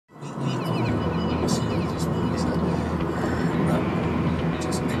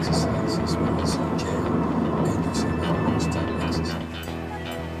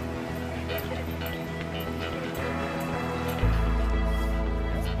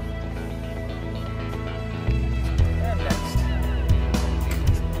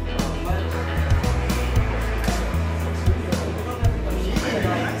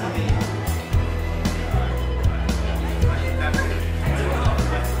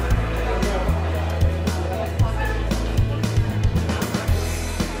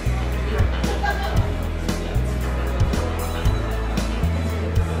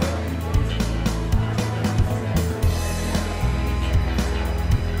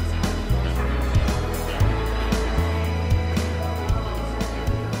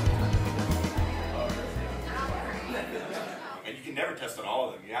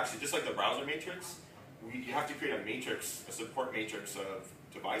matrix. You have to create a matrix, a support matrix of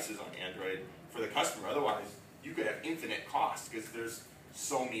devices on Android for the customer. Otherwise, you could have infinite costs because there's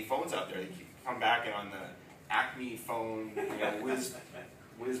so many phones out there. You can come back and on the Acme phone,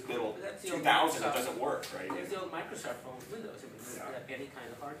 Whiz-Biddle 2000, it doesn't work, right? There's the old Microsoft phone with Windows. It doesn't have any kind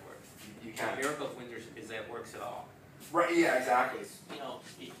of hardware. You can't. The miracle of Windows is that it works at all. Right, yeah, exactly. You know,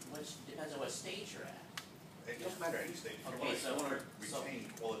 it depends on what stage you're at. It doesn't matter any stage. Okay, so retain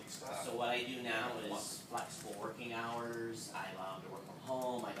quality stuff. So what I do now is flexible working hours. I allow them to work from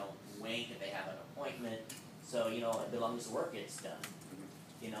home. I don't wait if they have an appointment. So, you know, as long as the work gets done.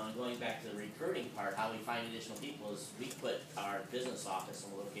 You know, and going back to the recruiting part, how we find additional people is we put our business office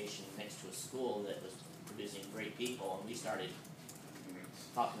in a location next to a school that was producing great people, and we started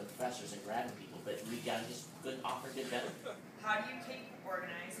talking to professors and grabbing people, but we got just couldn't offer good benefit. How do you keep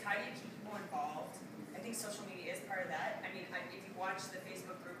organized? How do you keep people involved? I think social media is part of that. I mean, if you watch the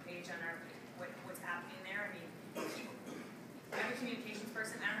Facebook group page on our what's happening there, I mean, I'm a communications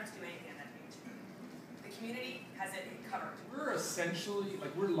person. I don't have to do anything on that page. The community has it covered. We're essentially,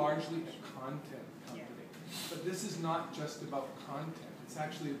 like, we're largely a content company, but this is not just about content. It's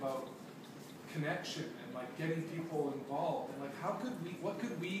actually about connection and like getting people involved. And like, what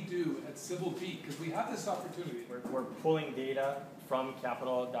could we do at Civil Beat? Because we have this opportunity. We're pulling data from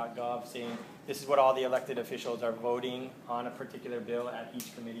Capitol.gov saying this is what all the elected officials are voting on a particular bill at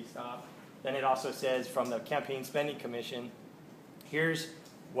each committee stop. Then it also says from the Campaign Spending Commission, here's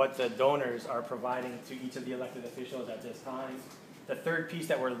what the donors are providing to each of the elected officials at this time. The third piece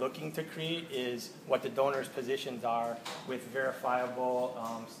that we're looking to create is what the donors' positions are with verifiable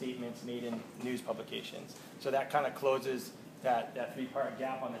statements made in news publications. So that kind of closes that three-part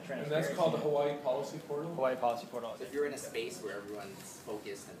gap on the transparency. And that's called the Hawaii Policy Portal? Hawaii Policy Portal. So if you're in a space where everyone's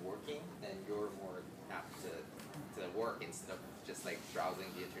focused and working, then you're more apt to work instead of just like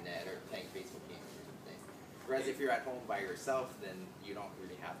browsing the internet or playing Facebook games or something. Whereas if you're at home by yourself, then you don't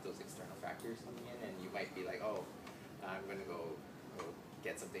really have those external factors coming in, and you might be like, oh, I'm going to go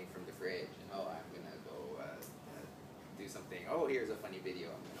get something from the fridge, and oh, I'm going to go do something. Oh, here's a funny video.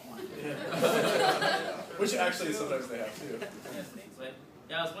 I'm going to watch it. Which actually sometimes they have too. But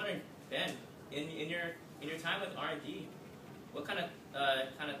yeah, I was wondering, Ben, in your time with R&D, what kind of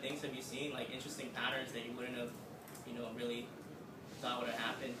things have you seen, like interesting patterns that you wouldn't have, really thought would have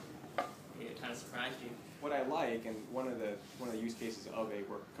happened? It kind of surprised you. What I like, and one of the use cases of a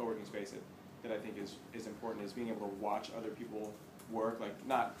co-working space that I think is important, is being able to watch other people work, like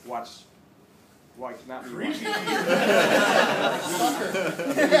not me watch. Like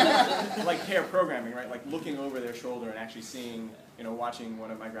pair programming, right? Like looking over their shoulder and actually seeing, watching one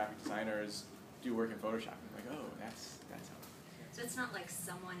of my graphic designers do work in Photoshop. I'm like, oh, that's how. So it's not like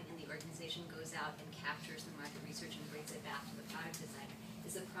someone in the organization goes out and captures the market research and brings it back to the product designer.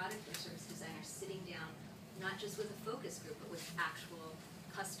 Is a product or service designer sitting down, not just with a focus group, but with actual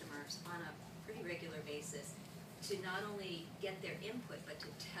customers on a pretty regular basis to not only get their input, but to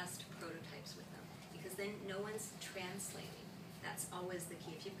test prototypes with them. Because then no one's translating. That's always the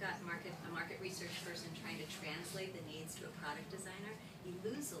key. If you've got a market research person trying to translate the needs to a product designer, you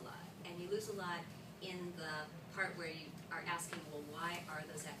lose a lot. And you lose a lot in the part where you are asking, well, why are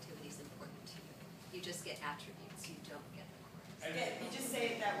those activities important to you? You just get attributes. You don't get the course. You just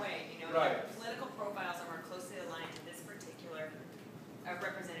say it that way, Right. Political profiles are more closely aligned to this particular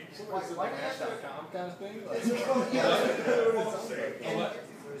representative. So like Ask.com kind of thing? You're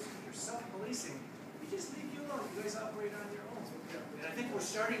self-policing. We just leave you alone. You guys operate on your own. And I think we're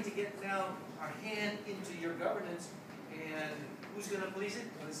starting to get now our hand into your governance, and who's going to police it?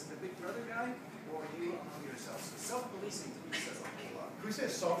 Well, is it the big brother guy, or you among yourselves? So self-policing to me says a whole lot. Who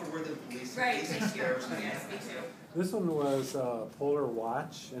says software than policing? Right, me too. Yes, me too. This one was a polar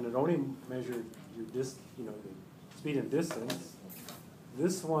watch, and it only measured your the speed and distance.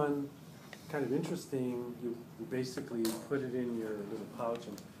 This one, kind of interesting. You basically put it in your little pouch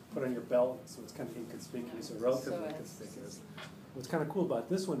and put it on your belt, so it's kind of inconspicuous or relatively inconspicuous. What's kind of cool about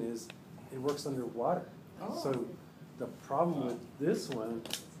this one is it works underwater. Oh. So the problem with this one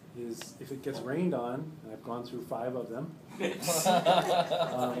is if it gets rained on, and I've gone through 5 of them, it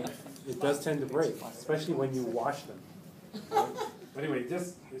does tend to break, especially when you wash them. Right? But anyway,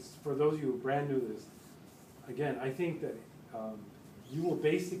 this is for those of you who are brand new to this. Again, I think that you will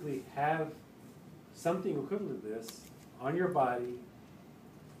basically have something equivalent to this on your body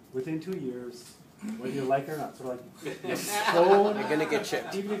within 2 years, whether you like it or not. So like your phone, you're gonna get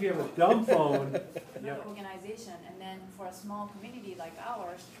chipped. Even if you have a dumb phone. Yep. Organization, and then for a small community like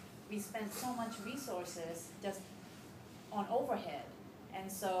ours, we spend so much resources just on overhead,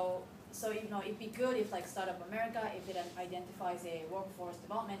 and so it'd be good if like Startup America, if it identifies a workforce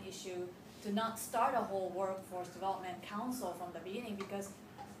development issue, to not start a whole workforce development council from the beginning, because,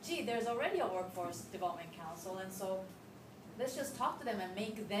 gee, there's already a workforce development council, and so let's just talk to them and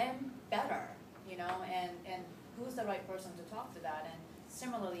make them better, you know, and who's the right person to talk to that? And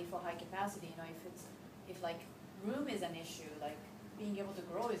similarly for high capacity, you know, if like room is an issue, like being able to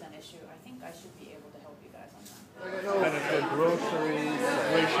grow is an issue, I think I should be able to help you guys on that. Kind of the groceries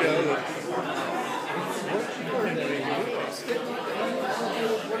ratio.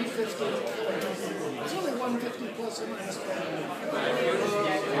 It's only 150 plus or minus.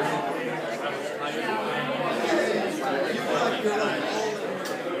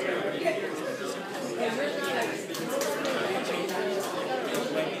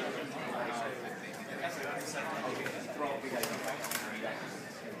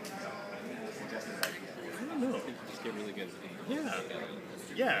 Just get really good at it.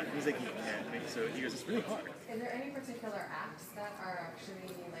 Yeah. He's like, he can't. So he goes, it's really hard. Is there any particular apps that are actually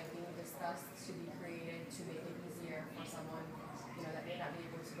like being discussed to be created to make it easier for someone, you know, that may not be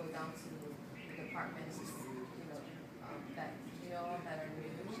able to go down to the departments, you know, that that are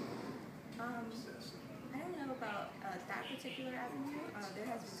new? I don't know about that particular avenue. There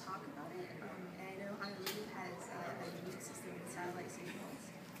has been talk about it, and I know Honolulu has a unique system with satellite signals,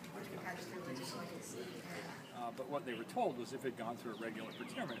 which we've had the privilege of going to see. But what they were told was if it had gone through a regular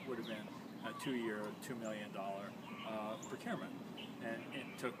procurement, it would have been a 2-year, $2 million procurement. And it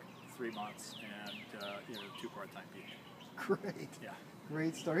took 3 months and 2 part-time people. Great. Yeah.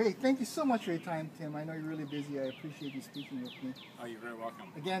 Great story. Hey, thank you so much for your time, Tim. I know you're really busy. I appreciate you speaking with me. Oh, you're very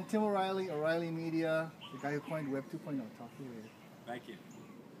welcome. Again, Tim O'Reilly, O'Reilly Media, the guy who coined Web 2.0. Talk to you later. Thank you.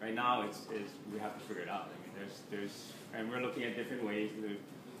 Right now, it's we have to figure it out. I mean, there's and we're looking at different ways.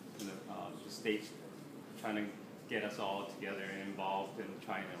 The state's trying to get us all together and involved and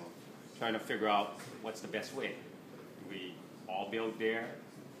trying to figure out what's the best way. Do we all build there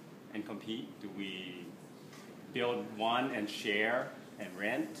and compete? Do we build one and share and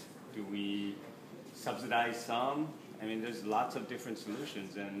rent? Do we subsidize some? I mean, there's lots of different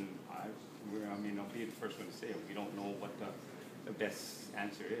solutions, and I'll be the first one to say it. We don't know what the best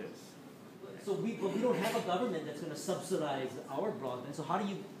answer is. So we don't have a government that's going to subsidize our broadband. So how do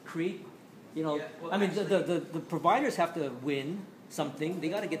you create? The providers have to win something. They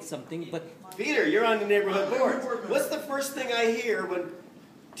got to get something. But Peter, you're on the neighborhood board. What's the first thing I hear when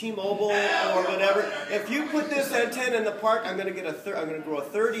T-Mobile or whatever? If you put this antenna in the park, I'm going to grow a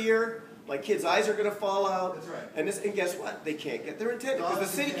third ear. My kids' eyes are going to fall out. That's right. And guess what? They can't get their antenna because the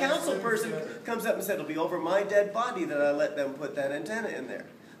city council person comes up and said it'll be over my dead body that I let them put that antenna in there.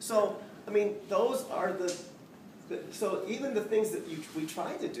 So I mean, those are so even the things that we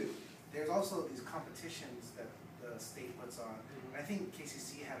try to do. There's also these competitions that the state puts on. And I think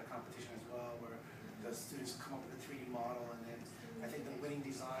KCC had a competition as well where the students come up with a 3D model, and then I think the winning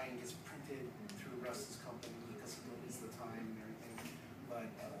design gets printed through Russ's company because he donates the time and everything. But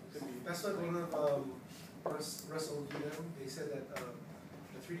that's what one of Russell did. They said that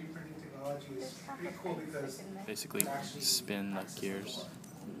the 3D printing technology is pretty cool because basically spin like gears,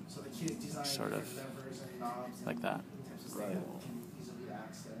 so the kids design sort of levers and knobs like that. Right.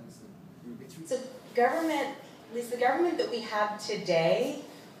 So government, at least the government that we have today,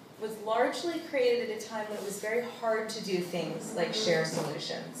 was largely created at a time when it was very hard to do things like share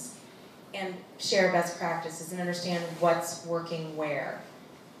solutions and share best practices and understand what's working where.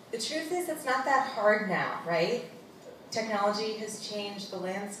 The truth is it's not that hard now, right? Technology has changed the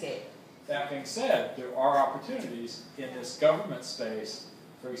landscape. That being said, there are opportunities in this government space,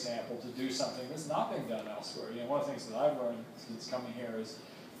 for example, to do something that's not being done elsewhere. One of the things that I've learned since coming here is,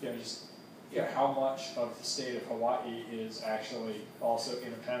 how much of the state of Hawaii is actually also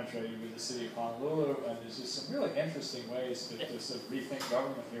interpenetrated with the city of Honolulu, and there's just some really interesting ways to sort of rethink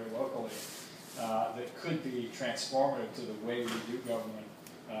government here locally that could be transformative to the way we do government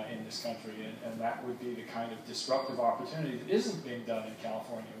in this country, and that would be the kind of disruptive opportunity that isn't being done in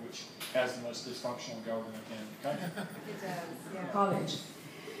California, which has the most dysfunctional government in the country. It does, yeah. College.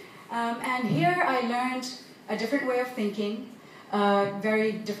 And here I learned a different way of thinking,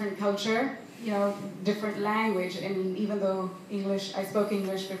 very different culture, different language. And even though I spoke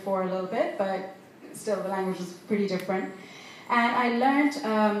English before a little bit, but still the language was pretty different. And I learned,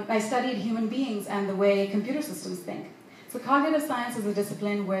 I studied human beings and the way computer systems think. So cognitive science is a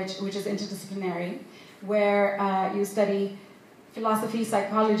discipline which is interdisciplinary, where you study philosophy,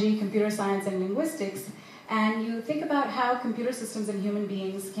 psychology, computer science, and linguistics, and you think about how computer systems and human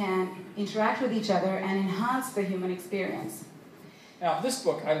beings can interact with each other and enhance the human experience. Now, this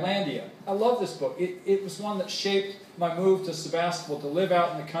book, Islandia, I love this book. It was one that shaped my move to Sebastopol, to live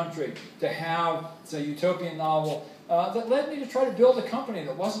out in the country, to have, it's a utopian novel, that led me to try to build a company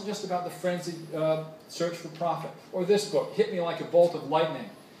that wasn't just about the frenzied search for profit. Or this book, Hit Me Like a Bolt of Lightning.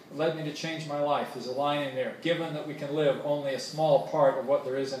 It led me to change my life. There's a line in there, given that we can live only a small part of what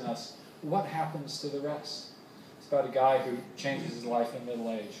there is in us, what happens to the rest? It's about a guy who changes his life in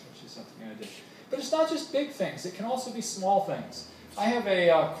middle age, which is something I did. But it's not just big things, it can also be small things. I have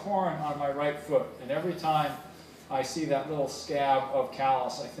a corn on my right foot, and every time I see that little scab of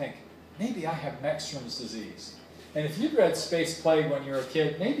callus, I think, maybe I have Mextram's disease. And if you'd read Space Plague when you were a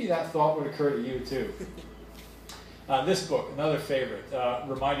kid, maybe that thought would occur to you too. This book, another favorite,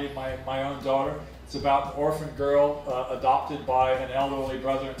 reminded my own daughter. It's about an orphan girl adopted by an elderly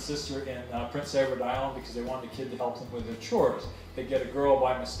brother and sister in Prince Edward Island because they wanted a kid to help them with their chores. They get a girl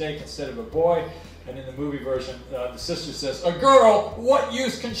by mistake instead of a boy, and in the movie version, the sister says, "A girl, what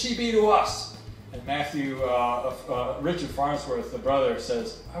use can she be to us?" And Richard Farnsworth, the brother,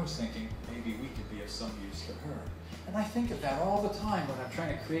 says, "I was thinking maybe we could be of some use to her." And I think of that all the time when I'm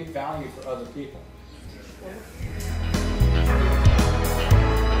trying to create value for other people.